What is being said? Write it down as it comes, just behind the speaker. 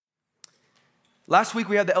Last week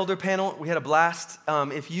we had the elder panel. We had a blast.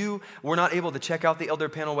 If you were not able to check out the elder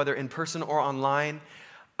panel, whether in person or online,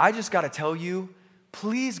 I just got to tell you,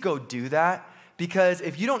 please go do that. Because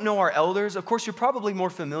if you don't know our elders, of course, you're probably more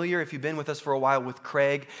familiar if you've been with us for a while with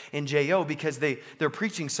Craig and J.O. because they're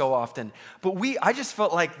preaching so often. But I just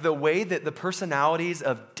felt like the way that the personalities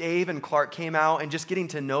of Dave and Clark came out and just getting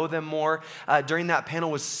to know them more during that panel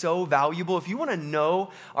was so valuable. If you want to know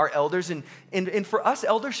our elders, and for us,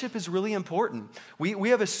 eldership is really important. We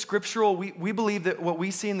have a scriptural, we believe that what we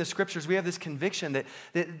see in the scriptures, we have this conviction that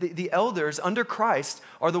the elders under Christ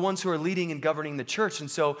are the ones who are leading and governing the church. And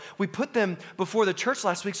so we put them before the church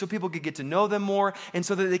last week so people could get to know them more and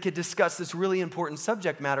so that they could discuss this really important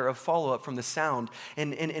subject matter of follow-up from the sound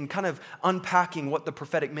and kind of unpacking what the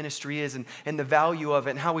prophetic ministry is and the value of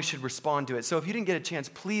it and how we should respond to it. So if you didn't get a chance,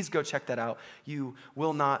 please go check that out. You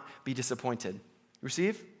will not be disappointed.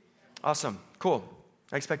 Receive? Awesome. Cool.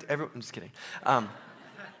 I expect everyone, I'm just kidding.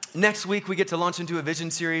 Next week, we get to launch into a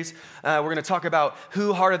vision series. We're going to talk about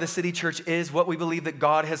who Heart of the City Church is, what we believe that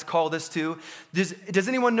God has called us to. Does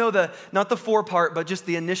anyone know not the 4-part, but just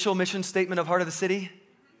the initial mission statement of Heart of the City?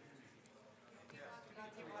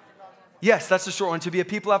 Yes, that's the short one, to be a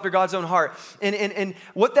people after God's own heart. And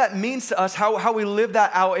what that means to us, how we live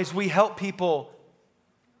that out is we help people.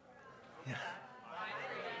 Yeah.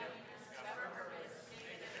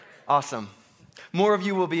 Awesome. More of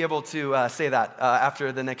you will be able to say that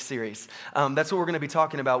after the next series. That's what we're going to be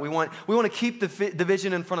talking about. We want to keep the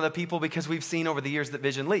vision in front of the people because we've seen over the years that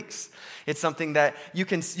vision leaks. It's something that you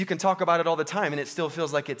can talk about it all the time, and it still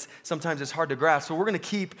feels like sometimes it's hard to grasp. So we're going to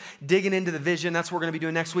keep digging into the vision. That's what we're going to be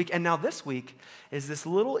doing next week. And now this week is this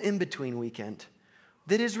little in-between weekend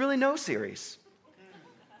that is really no series.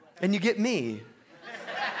 And you get me.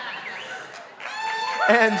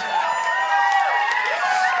 And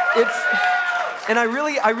it's... And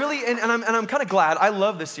I'm kind of glad. I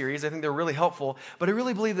love this series. I think they're really helpful. But I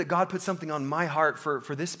really believe that God put something on my heart for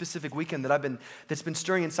this specific weekend that's been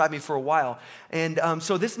stirring inside me for a while. And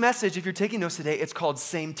so this message, if you're taking notes today, it's called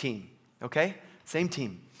Same Team. Okay? Same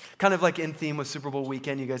Team. Kind of like in theme with Super Bowl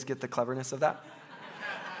weekend. You guys get the cleverness of that?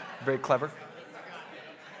 Very clever.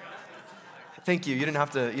 Thank you. You didn't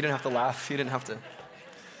have to laugh. You didn't have to.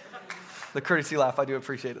 The courtesy laugh, I do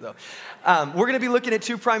appreciate it though. We're going to be looking at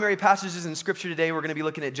 2 primary passages in Scripture today. We're going to be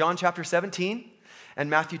looking at John chapter 17 and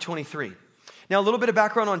Matthew 23. Now, a little bit of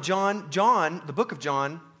background on John. John, the book of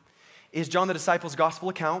John, is John the disciple's gospel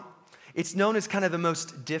account. It's known as kind of the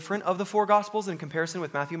most different of the 4 gospels in comparison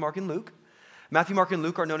with Matthew, Mark, and Luke. Matthew, Mark, and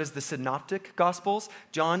Luke are known as the synoptic gospels.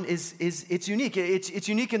 John it's unique. It's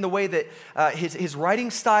unique in the way that his writing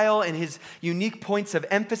style and his unique points of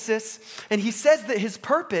emphasis. And he says that his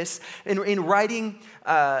purpose in writing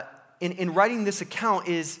this account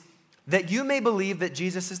is that you may believe that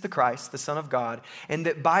Jesus is the Christ, the Son of God, and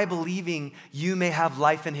that by believing you may have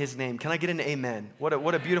life in his name. Can I get an amen? What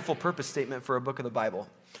a beautiful purpose statement for a book of the Bible.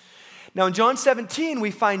 Now in John 17, we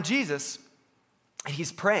find Jesus, and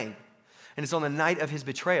he's praying. And it's on the night of his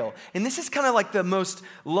betrayal. And this is kind of like the most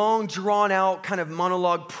long, drawn-out kind of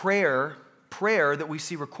monologue prayer that we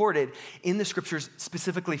see recorded in the scriptures,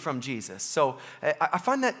 specifically from Jesus. So I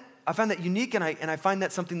find that unique, and I find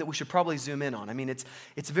that something that we should probably zoom in on. I mean, it's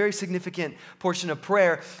a very significant portion of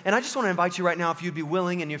prayer. And I just want to invite you right now, if you'd be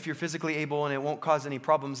willing, and if you're physically able, and it won't cause any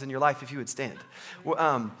problems in your life, if you would stand.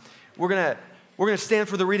 We're going to stand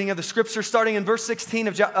for the reading of the scripture starting in verse 16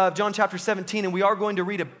 of John chapter 17, and we are going to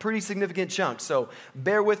read a pretty significant chunk. So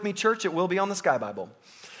bear with me, church. It will be on the Sky Bible.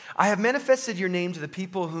 I have manifested your name to the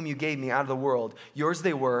people whom you gave me out of the world. Yours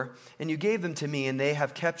they were, and you gave them to me, and they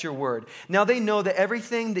have kept your word. Now they know that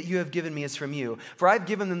everything that you have given me is from you. For I have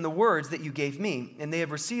given them the words that you gave me, and they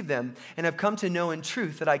have received them, and have come to know in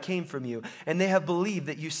truth that I came from you, and they have believed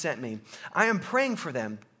that you sent me. I am praying for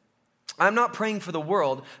them. I'm not praying for the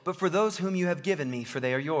world, but for those whom you have given me, for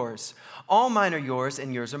they are yours. All mine are yours,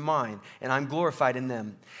 and yours are mine, and I'm glorified in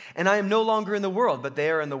them. And I am no longer in the world, but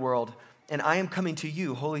they are in the world. And I am coming to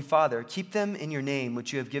you, Holy Father. Keep them in your name,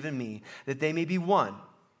 which you have given me, that they may be one,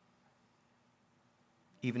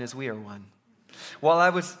 even as we are one.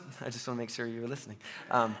 I just want to make sure you're listening.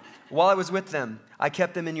 While I was with them, I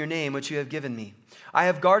kept them in your name, which you have given me. I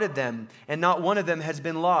have guarded them, and not one of them has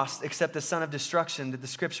been lost except the son of destruction, that the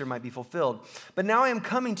scripture might be fulfilled. But now I am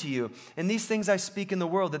coming to you, and these things I speak in the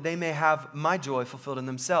world, that they may have my joy fulfilled in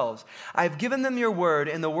themselves. I have given them your word,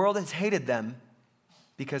 and the world has hated them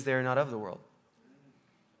because they are not of the world.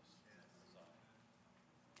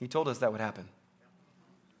 He told us that would happen.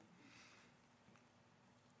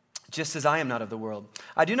 Just as I am not of the world.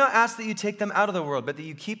 I do not ask that you take them out of the world, but that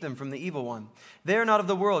you keep them from the evil one. They are not of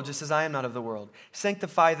the world, just as I am not of the world.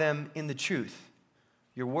 Sanctify them in the truth.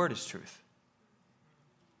 Your word is truth.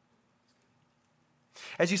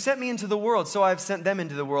 As you sent me into the world, so I have sent them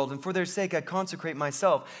into the world, and for their sake I consecrate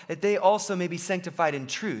myself, that they also may be sanctified in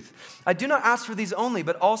truth. I do not ask for these only,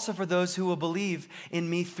 but also for those who will believe in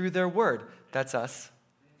me through their word. That's us.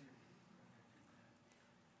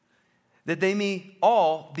 That they may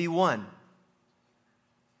all be one.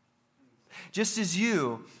 Just as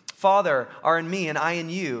you, Father, are in me and I in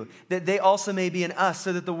you, that they also may be in us,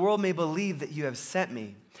 so that the world may believe that you have sent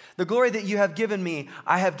me. The glory that you have given me,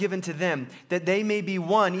 I have given to them, that they may be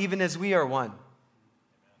one, even as we are one.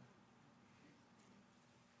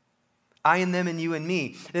 I in them and you in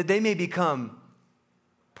me, that they may become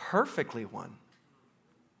perfectly one.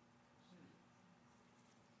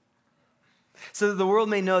 So that the world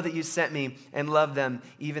may know that you sent me and loved them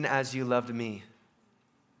even as you loved me.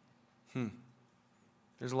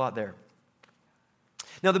 There's a lot there.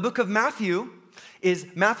 Now, the book of Matthew is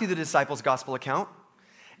Matthew the disciples' gospel account.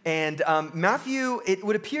 And Matthew, it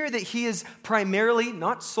would appear that he is primarily,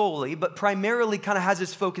 not solely, but primarily kind of has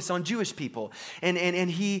his focus on Jewish people. And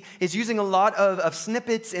he is using a lot of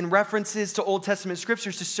snippets and references to Old Testament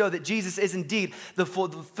scriptures to show that Jesus is indeed the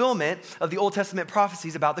fulfillment of the Old Testament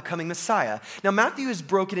prophecies about the coming Messiah. Now, Matthew is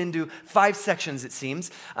broken into 5 sections, it seems.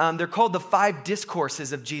 They're called the 5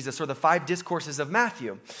 discourses of Jesus, or the 5 discourses of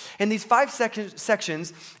Matthew. And these 5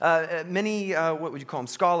 sections, many, what would you call them,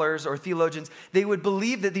 scholars or theologians, they would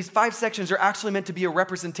believe that these 5 sections are actually meant to be a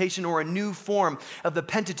representation or a new form of the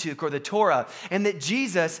Pentateuch or the Torah, and that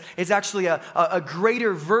Jesus is actually a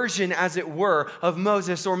greater version, as it were, of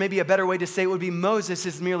Moses, or maybe a better way to say it would be Moses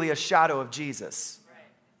is merely a shadow of Jesus.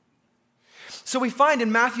 So we find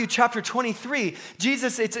in Matthew chapter 23,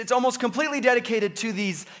 Jesus, it's almost completely dedicated to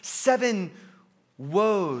these 7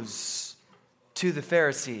 woes to the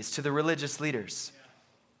Pharisees, to the religious leaders.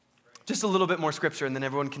 Just a little bit more scripture and then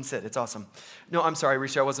everyone can sit. It's awesome. No, I'm sorry,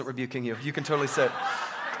 Risha, I wasn't rebuking you. You can totally sit.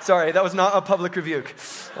 Sorry, that was not a public rebuke.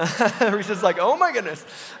 Risha's like, oh my goodness.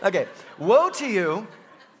 Okay, woe to you,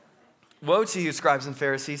 scribes and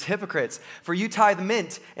Pharisees, hypocrites, for you tithe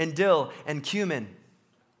mint and dill and cumin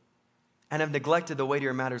and have neglected the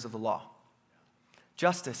weightier matters of the law,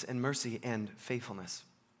 justice and mercy and faithfulness.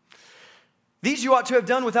 These you ought to have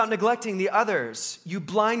done without neglecting the others, you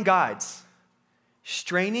blind guides,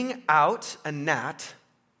 straining out a gnat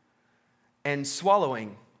and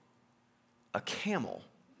swallowing a camel.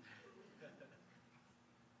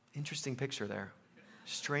 Interesting picture there.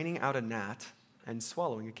 Straining out a gnat and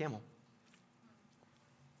swallowing a camel.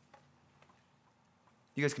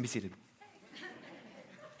 You guys can be seated.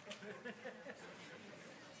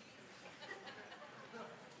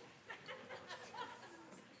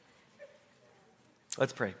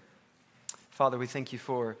 Let's pray. Father, we thank you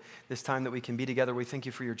for this time that we can be together. We thank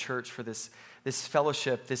you for your church, for this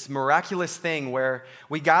fellowship, this miraculous thing where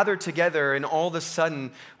we gather together and all of a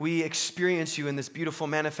sudden we experience you in this beautiful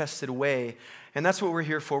manifested way. And that's what we're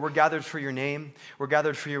here for. We're gathered for your name. We're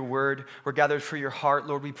gathered for your word. We're gathered for your heart.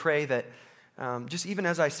 Lord, we pray that just even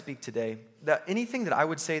as I speak today, that anything that I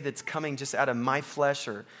would say that's coming just out of my flesh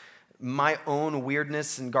or my own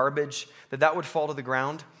weirdness and garbage, that would fall to the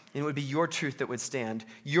ground. And it would be your truth that would stand,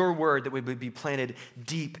 your word that would be planted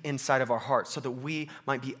deep inside of our hearts so that we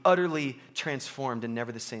might be utterly transformed and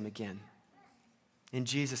never the same again. In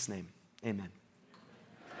Jesus' name, amen.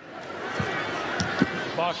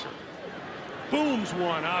 Bosher booms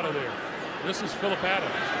one out of there. This is Phillip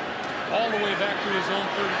Adams all the way back to his own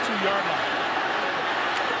 32-yard line.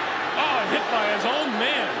 Oh, hit by his own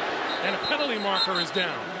man, and a penalty marker is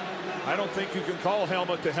down. I don't think you can call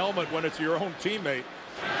helmet to helmet when it's your own teammate.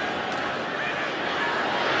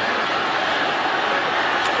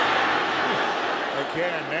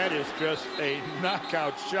 Again, that is just a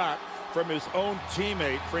knockout shot from his own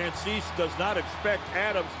teammate. Francis does not expect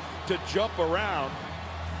Adams to jump around.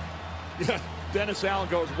 Dennis Allen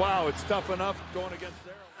goes, wow, it's tough enough going against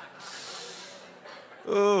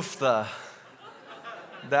Daryl. Oof,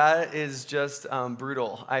 that is just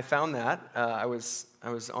brutal. I found that. I was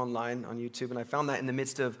online on YouTube, and I found that in the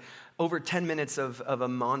midst of over 10 minutes of a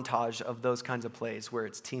montage of those kinds of plays where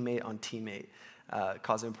it's teammate on teammate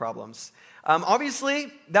causing problems.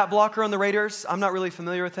 Obviously, that blocker on the Raiders, I'm not really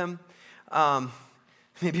familiar with him.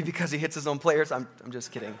 Maybe because he hits his own players. I'm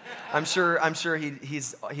just kidding. I'm sure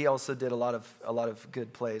he also did a lot of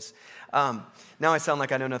good plays. Now I sound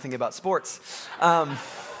like I know nothing about sports. I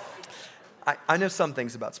know some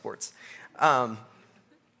things about sports. I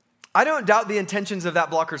don't doubt the intentions of that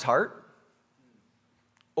blocker's heart,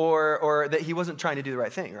 or that he wasn't trying to do the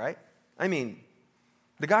right thing, right? I mean,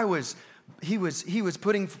 the guy was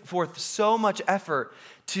putting forth so much effort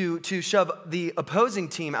to shove the opposing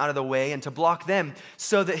team out of the way and to block them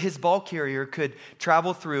so that his ball carrier could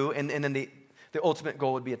travel through, and then the ultimate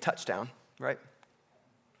goal would be a touchdown, right?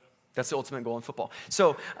 That's the ultimate goal in football.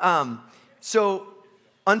 So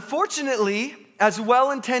unfortunately, as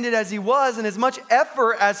well-intended as he was and as much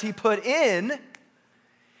effort as he put in,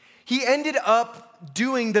 he ended up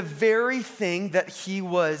doing the very thing that he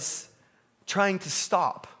was trying to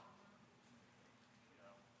stop.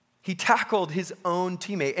 He tackled his own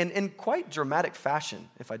teammate in quite dramatic fashion,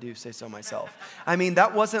 if I do say so myself. I mean,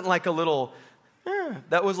 that wasn't like a little,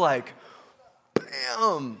 that was like,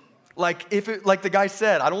 bam. Like like the guy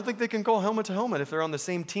said, I don't think they can call helmet to helmet if they're on the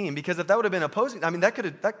same team, because if that would have been opposing, I mean,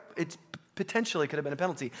 it potentially could have been a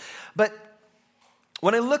penalty. But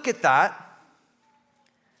when I look at that,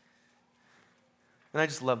 and I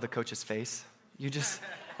just love the coach's face. You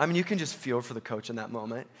can just feel for the coach in that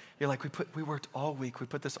moment. You're like, we worked all week, we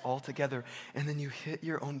put this all together, and then you hit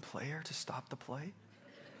your own player to stop the play?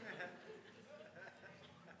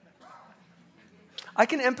 I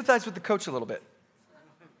can empathize with the coach a little bit,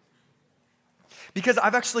 because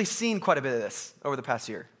I've actually seen quite a bit of this over the past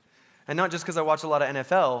year. And not just because I watch a lot of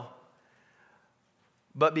NFL,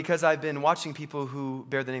 but because I've been watching people who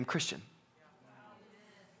bear the name Christian.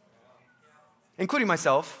 Including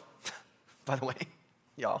myself, by the way,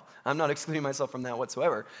 y'all. I'm not excluding myself from that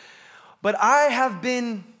whatsoever. But I have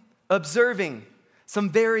been observing some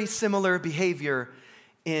very similar behavior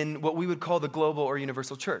in what we would call the global or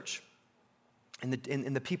universal church, in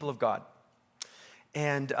the people of God.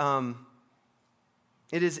 And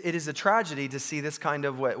it is a tragedy to see this kind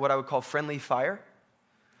of what I would call friendly fire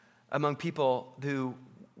among people who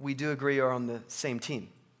we do agree are on the same team,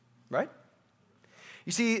 right?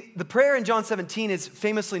 You see, the prayer in John 17 is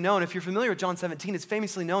famously known, if you're familiar with John 17, it's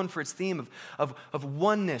famously known for its theme of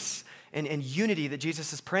oneness and unity that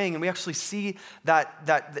Jesus is praying. And we actually see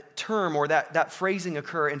that term or that phrasing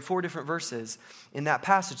occur in 4 different verses in that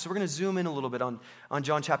passage. So we're going to zoom in a little bit on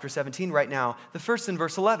John chapter 17 right now. The first in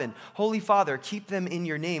verse 11, Holy Father, keep them in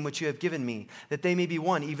your name which you have given me, that they may be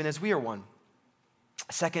one even as we are one.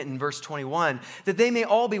 Second, in verse 21, that they may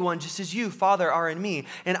all be one, just as you, Father, are in me,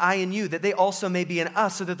 and I in you, that they also may be in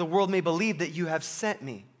us, so that the world may believe that you have sent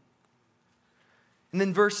me. And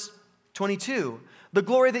then verse 22, the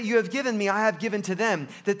glory that you have given me, I have given to them,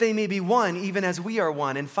 that they may be one, even as we are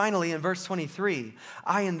one. And finally, in verse 23,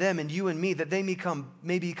 I and them, and you and me, that they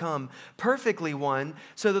may become perfectly one,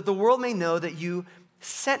 so that the world may know that you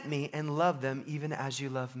sent me and love them, even as you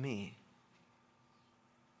love me.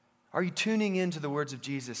 Are you tuning into the words of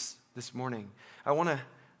Jesus this morning?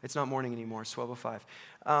 It's not morning anymore, it's 12:05.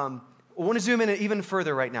 I want to zoom in even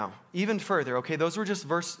further right now. Even further, okay? Those were just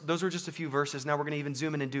a few verses. Now we're going to even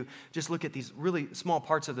zoom in and just look at these really small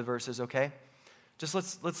parts of the verses, okay? Just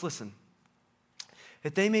let's listen.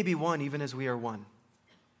 That they may be one even as we are one.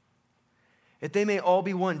 That they may all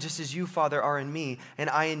be one just as you, Father, are in me and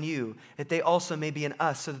I in you. That they also may be in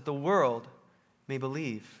us, so that the world may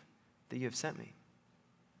believe that you have sent me.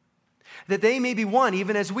 That they may be one,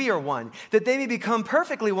 even as we are one. That they may become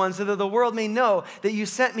perfectly one, so that the world may know that you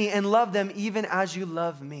sent me and love them even as you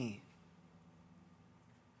love me.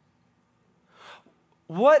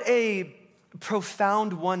 What a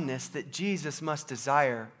profound oneness that Jesus must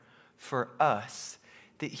desire for us,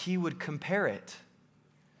 that he would compare it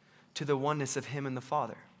to the oneness of him and the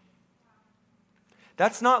Father.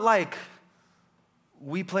 That's not like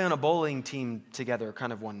we play on a bowling team together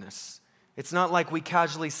kind of oneness. It's not like we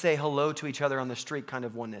casually say hello to each other on the street kind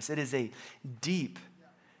of oneness. It is a deep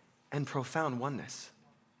and profound oneness.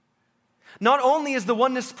 Not only is the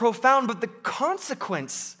oneness profound, but the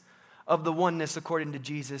consequence of the oneness, according to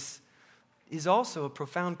Jesus, is also a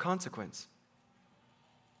profound consequence.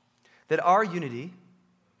 That our unity,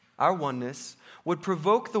 our oneness, would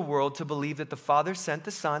provoke the world to believe that the Father sent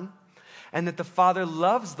the Son, and that the Father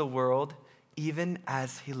loves the world even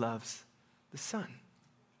as he loves the Son.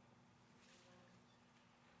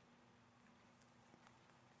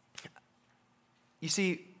 You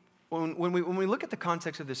see, when we look at the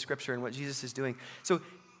context of this scripture and what Jesus is doing, so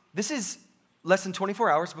this is less than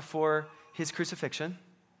 24 hours before his crucifixion,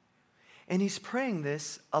 and he's praying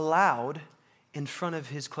this aloud in front of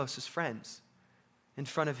his closest friends, in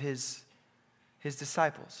front of his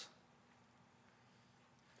disciples.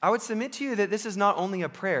 I would submit to you that this is not only a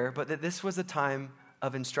prayer, but that this was a time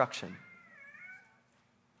of instruction.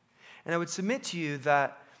 And I would submit to you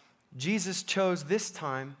that Jesus chose this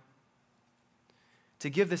time to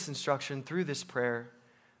give this instruction through this prayer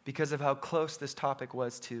because of how close this topic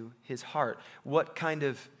was to his heart. What kind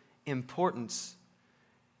of importance,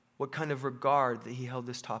 what kind of regard that he held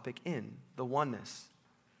this topic in, the oneness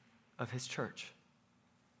of his church.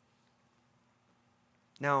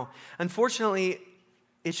 Now, unfortunately,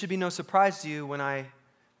 it should be no surprise to you when I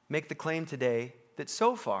make the claim today that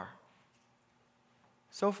so far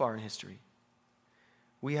in history,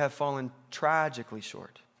 we have fallen tragically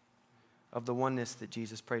short of the oneness that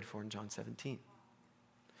Jesus prayed for in John 17.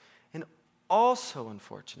 And also,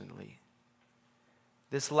 unfortunately,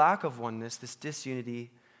 this lack of oneness, this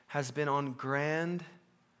disunity, has been on grand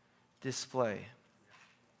display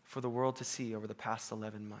for the world to see over the past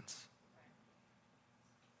 11 months.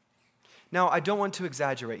 Now, I don't want to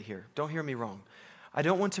exaggerate here. Don't hear me wrong. I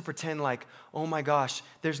don't want to pretend like, oh my gosh,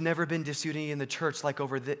 there's never been disunity in the church like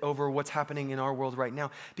over what's happening in our world right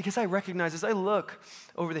now. Because I recognize as I look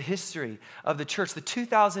over the history of the church, the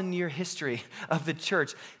 2,000-year history of the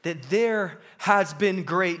church, that there has been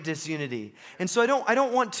great disunity. And so I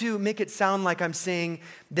don't want to make it sound like I'm saying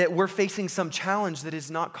that we're facing some challenge that is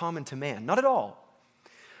not common to man. Not at all.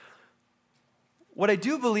 What I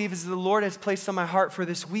do believe is that the Lord has placed on my heart for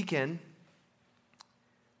this weekend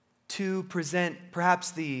to present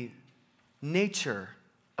perhaps the nature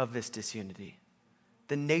of this disunity,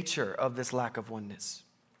 the nature of this lack of oneness.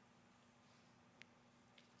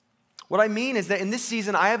 What I mean is that in this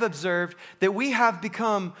season, I have observed that we have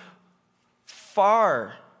become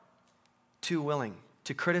far too willing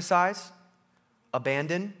to criticize,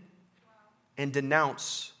 abandon, and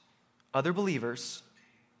denounce other believers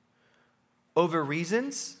over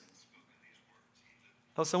reasons.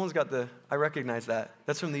 Oh, someone's got I recognize that.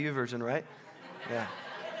 That's from the YouVersion, right? Yeah.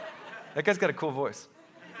 That guy's got a cool voice.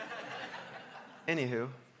 Anywho,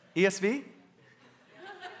 ESV?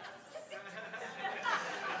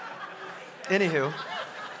 Anywho.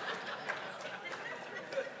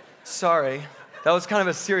 Sorry. That was kind of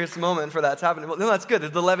a serious moment for that to happen. Well, no, that's good.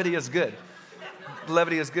 The levity is good. The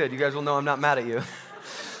levity is good. You guys will know I'm not mad at you.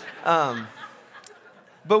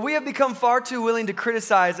 But we have become far too willing to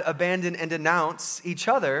criticize, abandon, and denounce each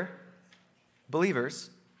other,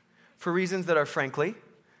 believers, for reasons that are frankly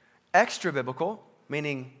extra-biblical,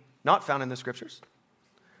 meaning not found in the Scriptures,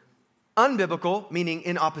 unbiblical, meaning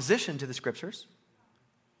in opposition to the Scriptures,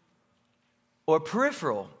 or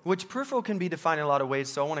peripheral, which peripheral can be defined in a lot of ways,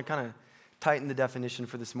 so I want to kind of tighten the definition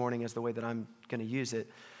for this morning as the way that I'm going to use it,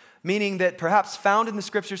 meaning that perhaps found in the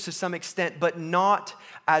Scriptures to some extent, but not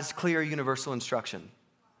as clear universal instruction.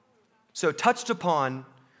 So touched upon,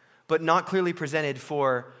 but not clearly presented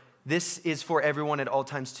for, this is for everyone at all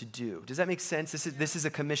times to do. Does that make sense? This is a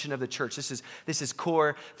commission of the church. This is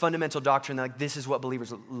core fundamental doctrine. Like this is what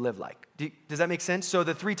believers live like. Does that make sense? So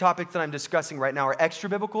the three topics that I'm discussing right now are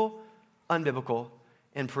extra-biblical, unbiblical,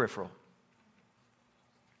 and peripheral.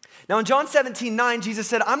 Now in John 17:9, Jesus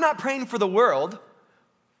said, I'm not praying for the world,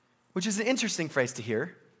 which is an interesting phrase to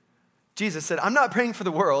hear. Jesus said, I'm not praying for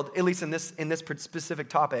the world, at least in this specific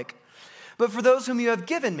topic, but for those whom you have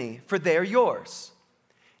given me, for they are yours.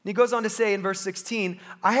 And he goes on to say in verse 16,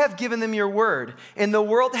 I have given them your word, and the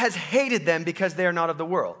world has hated them because they are not of the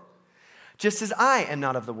world, just as I am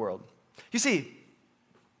not of the world. You see,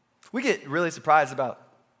 we get really surprised about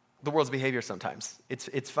the world's behavior sometimes.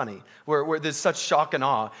 It's funny, where there's such shock and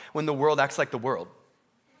awe when the world acts like the world.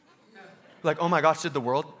 Like, oh my gosh, did the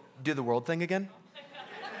world do the world thing again?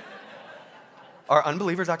 Are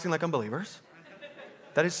unbelievers acting like unbelievers?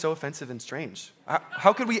 That is so offensive and strange.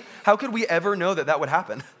 How could we ever know that would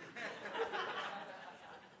happen?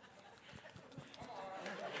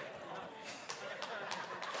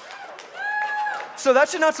 So that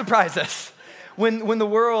should not surprise us when the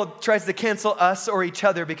world tries to cancel us or each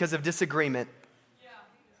other because of disagreement.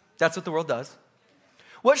 That's what the world does.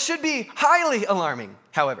 What should be highly alarming,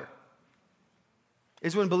 however,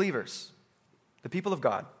 is when believers, the people of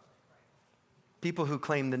God, people who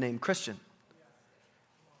claim the name Christian,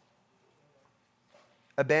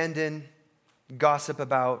 abandon, gossip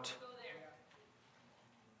about,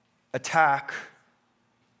 attack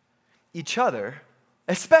each other,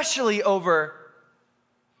 especially over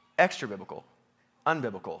extra-biblical,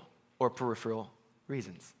 unbiblical, or peripheral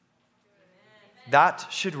reasons. That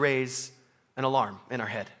should raise an alarm in our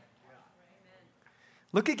head.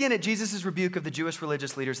 Look again at Jesus' rebuke of the Jewish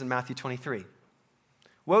religious leaders in Matthew 23.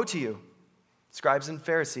 Woe to you, scribes and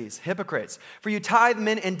Pharisees, hypocrites, for you tithe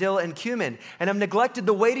mint and dill and cumin, and have neglected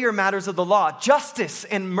the weightier matters of the law, justice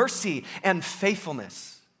and mercy and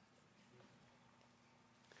faithfulness.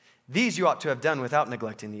 These you ought to have done without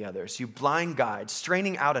neglecting the others. You blind guides,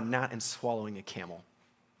 straining out a gnat and swallowing a camel.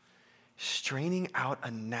 Straining out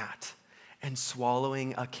a gnat and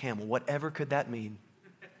swallowing a camel. Whatever could that mean?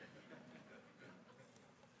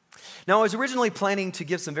 Now, I was originally planning to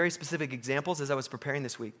give some very specific examples as I was preparing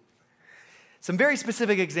this week. Some very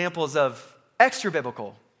specific examples of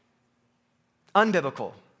extra-biblical,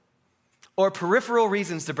 unbiblical, or peripheral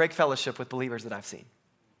reasons to break fellowship with believers that I've seen.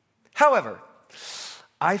 However,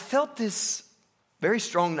 I felt this very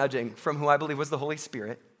strong nudging from who I believe was the Holy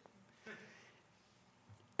Spirit.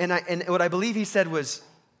 And what I believe he said was,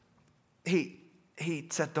 he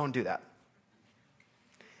said, don't do that.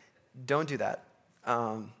 Don't do that.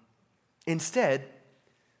 Instead,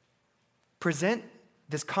 present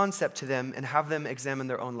this concept to them and have them examine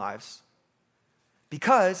their own lives.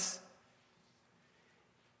 Because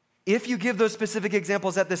if you give those specific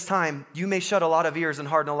examples at this time, you may shut a lot of ears and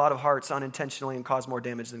harden a lot of hearts unintentionally and cause more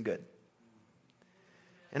damage than good.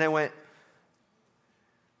 And I went,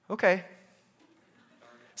 okay.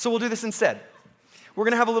 So we'll do this instead. We're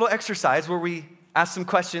going to have a little exercise where we ask some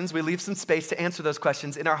questions. We leave some space to answer those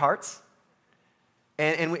questions in our hearts.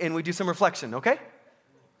 And we do some reflection, okay?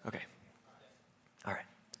 Okay. All right.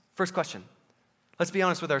 First question. Let's be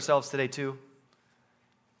honest with ourselves today, too.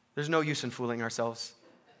 There's no use in fooling ourselves.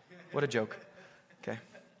 What a joke. Okay.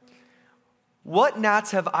 What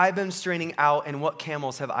gnats have I been straining out, and what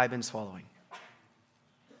camels have I been swallowing?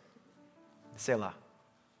 Selah.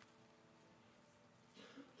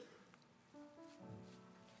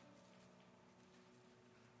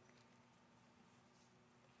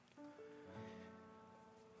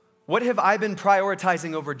 What have I been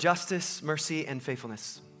prioritizing over justice, mercy, and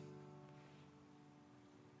faithfulness?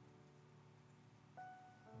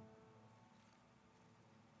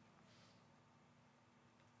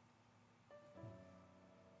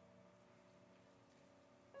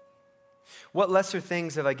 What lesser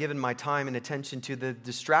things have I given my time and attention to that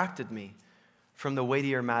distracted me from the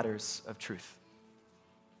weightier matters of truth?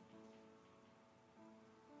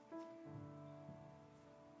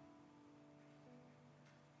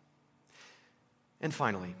 And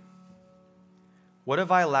finally, what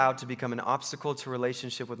have I allowed to become an obstacle to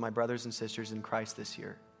relationship with my brothers and sisters in Christ this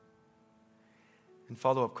year? And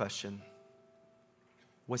follow-up question,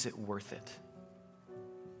 was it worth it?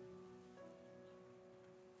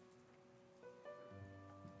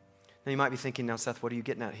 Now you might be thinking, now Seth, what are you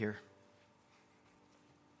getting at here?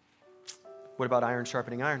 What about iron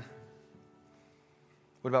sharpening iron?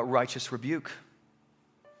 What about righteous rebuke?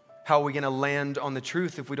 How are we going to land on the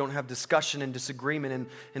truth if we don't have discussion and disagreement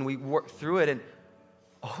and we work through it? And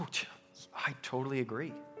I totally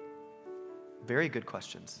agree. Very good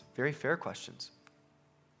questions. Very fair questions.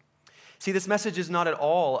 See, this message is not at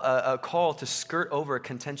all a call to skirt over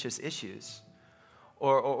contentious issues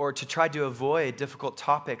or to try to avoid difficult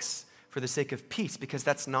topics for the sake of peace, because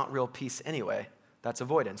that's not real peace anyway. That's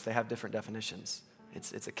avoidance. They have different definitions.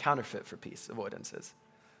 It's a counterfeit for peace, avoidance is.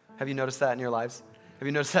 Have you noticed that in your lives? Have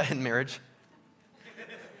you noticed that in marriage?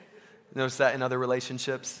 Noticed that in other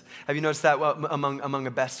relationships? Have you noticed that among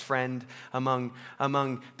a best friend,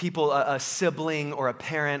 among people, a sibling or a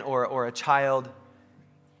parent or a child,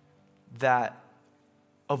 that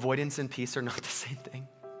avoidance and peace are not the same thing?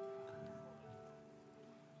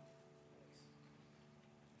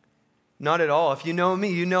 Not at all. If you know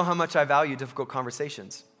me, you know how much I value difficult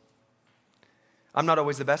conversations. I'm not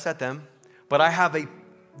always the best at them, but I have a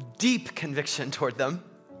deep conviction toward them.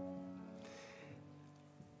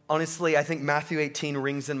 Honestly, I think Matthew 18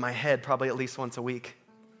 rings in my head probably at least once a week.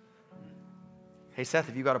 Hey, Seth,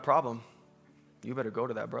 if you got a problem, you better go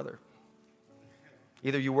to that brother.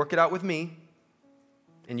 Either you work it out with me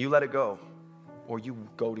and you let it go, or you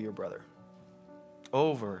go to your brother.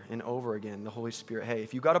 Over and over again, the Holy Spirit, hey,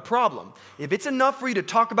 if you got a problem, if it's enough for you to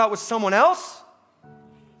talk about with someone else,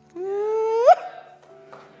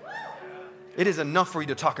 it is enough for you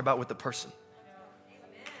to talk about with the person.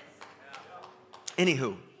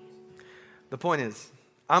 Anywho, the point is,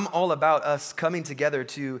 I'm all about us coming together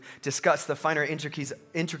to discuss the finer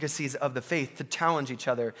intricacies of the faith, to challenge each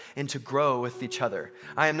other, and to grow with each other.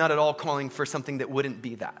 I am not at all calling for something that wouldn't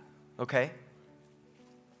be that, okay?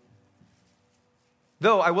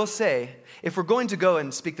 Though I will say, if we're going to go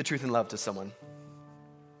and speak the truth in love to someone,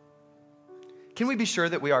 can we be sure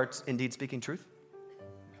that we are indeed speaking truth?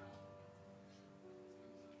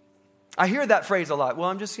 I hear that phrase a lot. Well,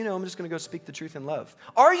 I'm just going to go speak the truth in love.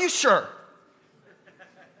 Are you sure?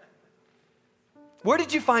 Where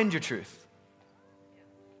did you find your truth?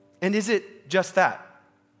 And is it just that?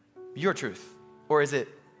 Your truth? Or is it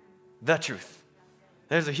the truth?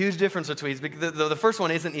 There's a huge difference between, the first one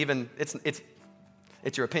isn't even,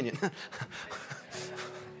 it's your opinion.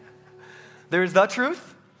 There is the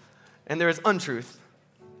truth, and there is untruth.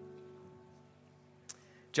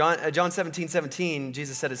 John 17:17,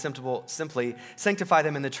 Jesus said it simply, sanctify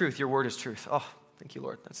them in the truth. Your word is truth. Oh, thank you,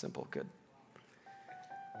 Lord. That's simple. Good.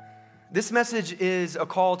 This message is a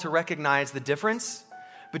call to recognize the difference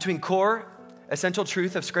between core, essential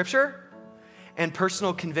truth of Scripture and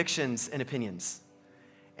personal convictions and opinions,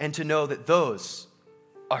 and to know that those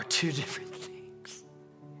are two different things.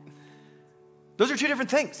 Those are two different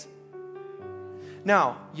things.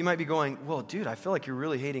 Now, you might be going, well, dude, I feel like you're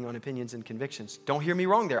really hating on opinions and convictions. Don't hear me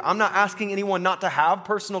wrong there. I'm not asking anyone not to have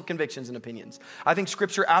personal convictions and opinions. I think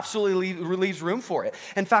Scripture absolutely leaves room for it.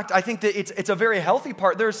 In fact, I think that it's a very healthy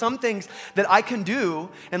part. There are some things that I can do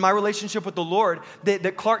in my relationship with the Lord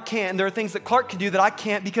that Clark can't, and there are things that Clark can do that I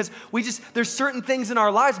can't because there's certain things in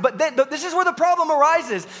our lives. But this is where the problem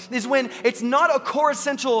arises, is when it's not a core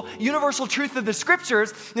essential universal truth of the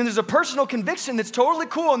Scriptures, and there's a personal conviction that's totally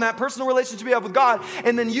cool in that personal relationship you have with God,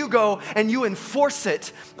 and then you go and you enforce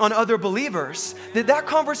it on other believers. That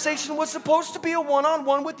conversation was supposed to be a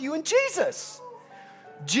one-on-one with you and Jesus.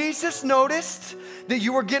 Jesus noticed that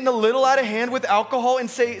you were getting a little out of hand with alcohol, and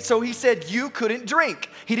so he said you couldn't drink.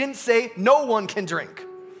 He didn't say no one can drink.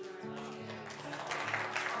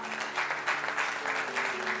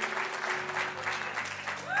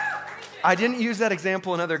 I didn't use that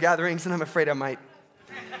example in other gatherings, and I'm afraid I might.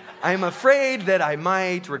 I'm afraid that I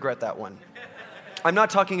might regret that one. I'm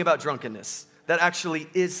not talking about drunkenness. That actually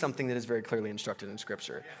is something that is very clearly instructed in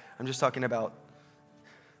Scripture. I'm just talking about,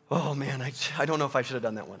 oh man, I don't know if I should have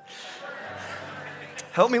done that one.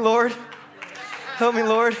 Help me, Lord. Help me,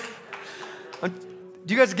 Lord.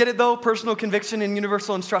 Do you guys get it though? Personal conviction and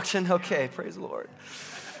universal instruction? Okay, praise the Lord.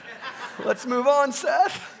 Let's move on,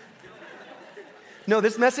 Seth. No,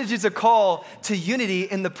 this message is a call to unity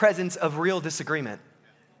in the presence of real disagreement.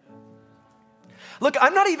 Look,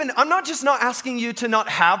 I'm not just not asking you to not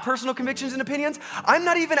have personal convictions and opinions. I'm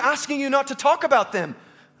not even asking you not to talk about them,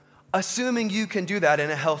 assuming you can do that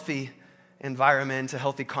in a healthy environment, a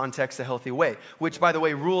healthy context, a healthy way, which, by the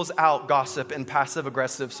way, rules out gossip and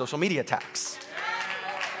passive-aggressive social media attacks.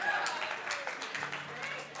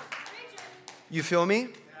 You feel me?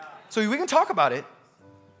 So we can talk about it,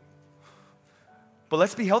 but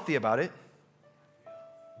let's be healthy about it.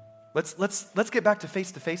 Let's get back to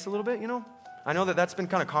face-to-face a little bit, you know? I know that that's been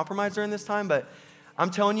kind of compromised during this time, but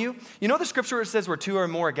I'm telling you, you know the scripture where it says where two or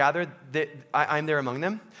more are gathered, that I'm there among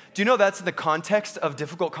them? Do you know that's in the context of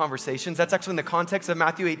difficult conversations? That's actually in the context of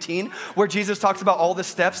Matthew 18, where Jesus talks about all the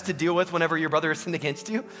steps to deal with whenever your brother has sinned against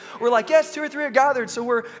you. We're like, yes, 2 or 3 are gathered, so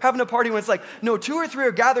we're having a party when it's like, no, 2 or 3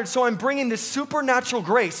 are gathered, so I'm bringing this supernatural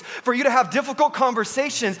grace for you to have difficult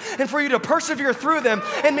conversations and for you to persevere through them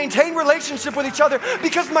and maintain relationship with each other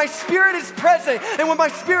because my Spirit is present. And when my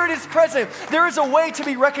Spirit is present, there is a way to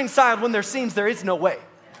be reconciled when there seems there is no way.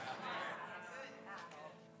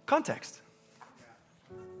 Context.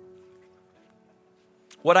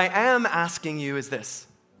 What I am asking you is this.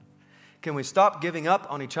 Can we stop giving up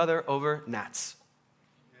on each other over gnats?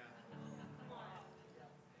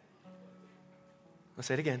 I'll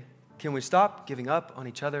say it again. Can we stop giving up on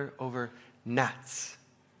each other over gnats?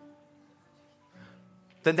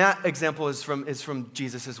 The gnat example is from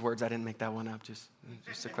Jesus' words. I didn't make that one up, just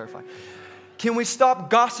to clarify. Can we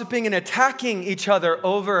stop gossiping and attacking each other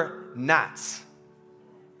over gnats?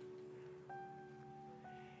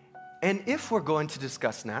 And if we're going to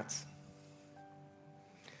discuss gnats,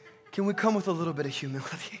 can we come with a little bit of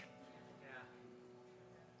humility?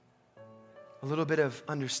 A little bit of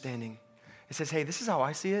understanding. It says, hey, this is how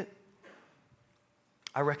I see it.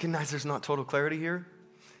 I recognize there's not total clarity here,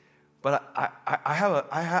 but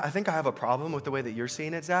I think I have a problem with the way that you're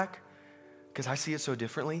seeing it, Zach, because I see it so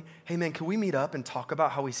differently. Hey, man, can we meet up and talk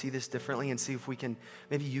about how we see this differently and see if we can,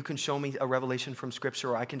 maybe you can show me a revelation from Scripture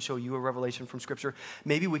or I can show you a revelation from Scripture.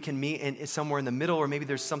 Maybe we can meet somewhere in the middle, or maybe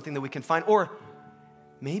there's something that we can find, or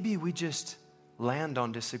maybe we just land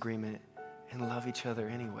on disagreement and love each other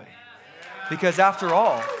anyway. Because after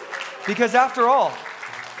all,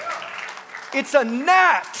 it's a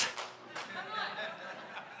gnat.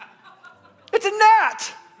 It's a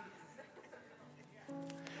gnat.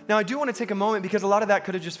 Now, I do want to take a moment because a lot of that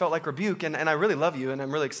could have just felt like rebuke, and I really love you, and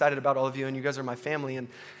I'm really excited about all of you, and you guys are my family, and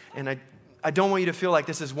I don't want you to feel like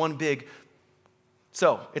this is one big...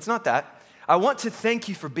 So, it's not that. I want to thank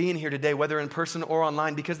you for being here today, whether in person or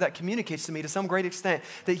online, because that communicates to me to some great extent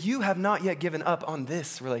that you have not yet given up on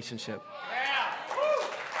this relationship.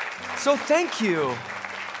 So thank you.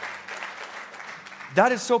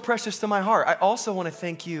 That is so precious to my heart. I also want to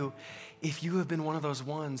thank you if you have been one of those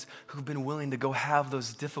ones who've been willing to go have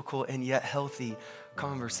those difficult and yet healthy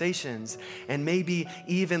conversations and maybe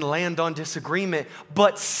even land on disagreement,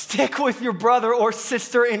 but stick with your brother or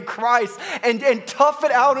sister in Christ and tough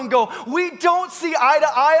it out and go, we don't see eye to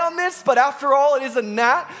eye on this, but after all, it is a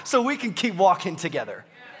gnat, so we can keep walking together.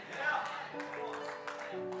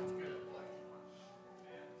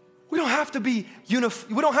 We don't have to be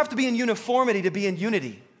in uniformity to be in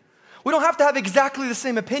unity. We don't have to have exactly the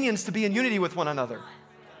same opinions to be in unity with one another.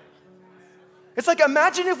 It's like,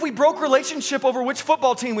 imagine if we broke relationship over which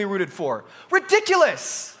football team we rooted for.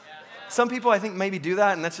 Ridiculous. Some people, I think, maybe do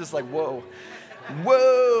that, and that's just like, whoa.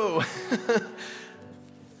 Whoa.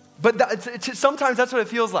 But sometimes that's what it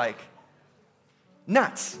feels like.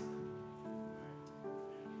 Nuts.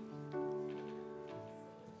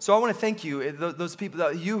 So I want to thank you, those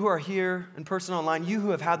people, you who are here in person, online, you who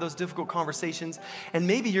have had those difficult conversations, and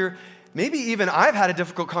maybe even I've had a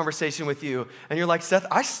difficult conversation with you, and you're like, Seth,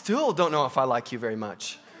 I still don't know if I like you very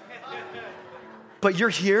much. But you're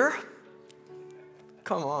here?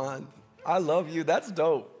 Come on. I love you. That's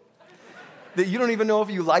dope. That you don't even know if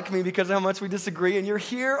you like me because of how much we disagree, and you're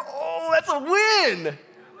here? Oh, that's a win.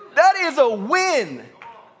 That is a win.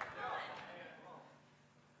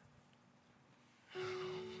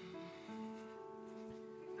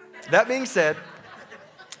 That being said,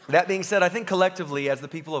 I think collectively as the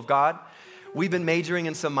people of God, we've been majoring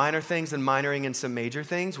in some minor things and minoring in some major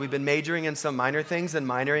things. We've been majoring in some minor things and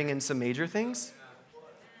minoring in some major things.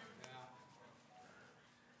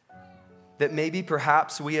 That maybe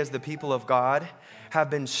perhaps we as the people of God have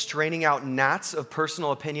been straining out gnats of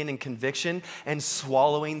personal opinion and conviction and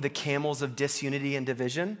swallowing the camels of disunity and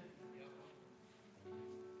division.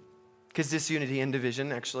 Because disunity and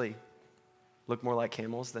division actually look more like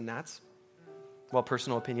camels than gnats, while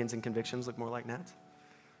personal opinions and convictions look more like gnats.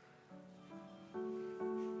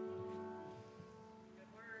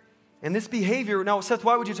 And this behavior, now, Seth,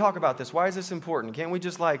 why would you talk about this? Why is this important? Can't we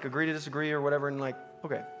just agree to disagree or whatever and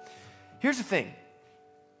okay. Here's the thing.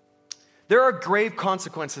 There are grave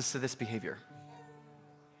consequences to this behavior.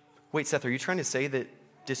 Wait, Seth, are you trying to say that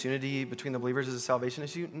disunity between the believers is a salvation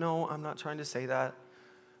issue? No, I'm not trying to say that.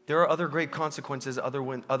 There are other great consequences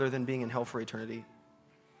other than being in hell for eternity.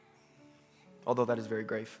 Although that is very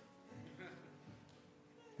grave.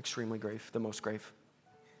 Extremely grave, the most grave.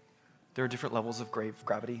 There are different levels of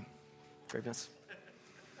graveness.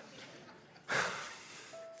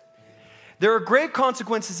 There are grave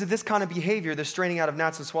consequences to this kind of behavior, the straining out of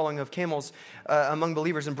gnats and swallowing of camels among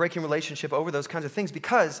believers and breaking relationship over those kinds of things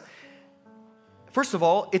because, first of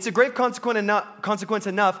all, it's a grave consequence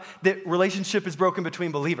enough that relationship is broken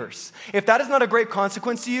between believers. If that is not a great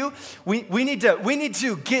consequence to you, we need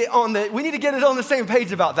to get it on the same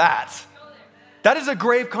page about that. That is a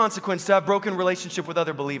grave consequence to have broken relationship with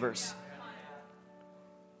other believers.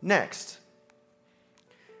 Next,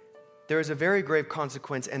 there is a very grave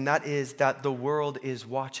consequence, and that is that the world is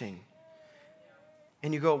watching.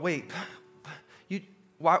 And you go, wait,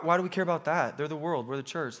 why do we care about that? They're the world, we're the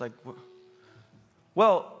church.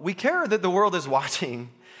 Well, we care that the world is watching,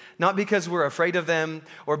 not because we're afraid of them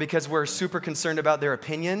or because we're super concerned about their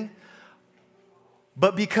opinion,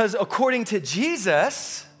 but because according to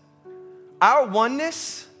Jesus, our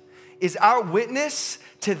oneness is our witness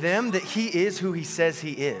to them that he is who he says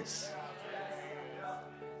he is.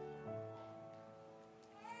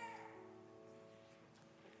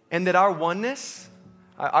 And that our oneness,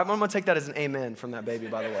 I'm going to take that as an amen from that baby,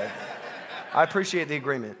 by the way. I appreciate the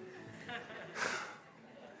agreement.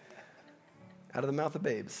 Out of the mouth of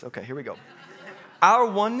babes. Okay, here we go. Our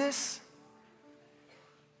oneness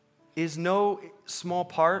is no small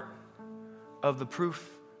part of the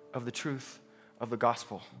proof of the truth of the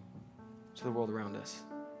gospel to the world around us.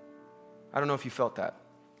 I don't know if you felt that.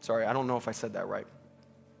 Sorry, I don't know if I said that right.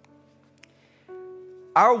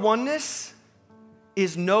 Our oneness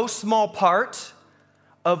is no small part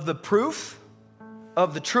of the proof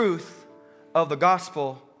of the truth of the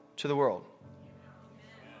gospel to the world.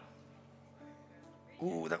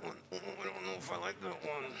 Ooh, that one. I don't know if I like that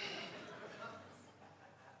one.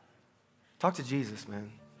 Talk to Jesus, man.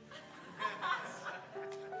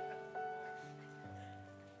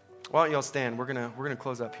 Why don't y'all stand? We're gonna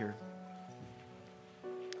close up here.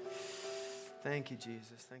 Thank you,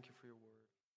 Jesus. Thank you for your word.